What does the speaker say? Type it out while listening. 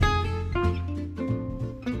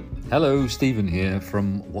Hello, Stephen here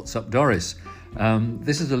from What's Up Doris.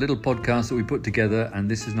 This is a little podcast that we put together, and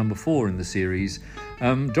this is number 4 in the series.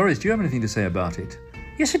 Doris, do you have anything to say about it?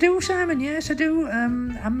 Yes, I do, Simon. Yes, I do.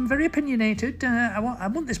 I'm very opinionated. I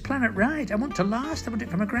want this planet right. I want to last. I want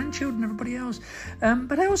it for my grandchildren and everybody else.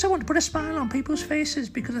 But I also want to put a smile on people's faces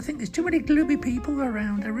because I think there's too many gloomy people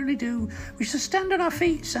around. I really do. We should stand on our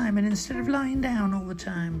feet, Simon, instead of lying down all the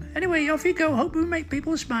time. Anyway, off you go. Hope we make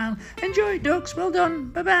people smile. Enjoy, ducks. Well done.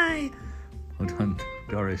 Bye-bye. Well done,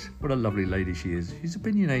 Doris. What a lovely lady she is. She's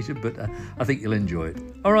opinionated, but I think you'll enjoy it.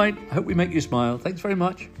 All right. I hope we make you smile. Thanks very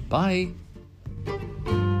much. Bye.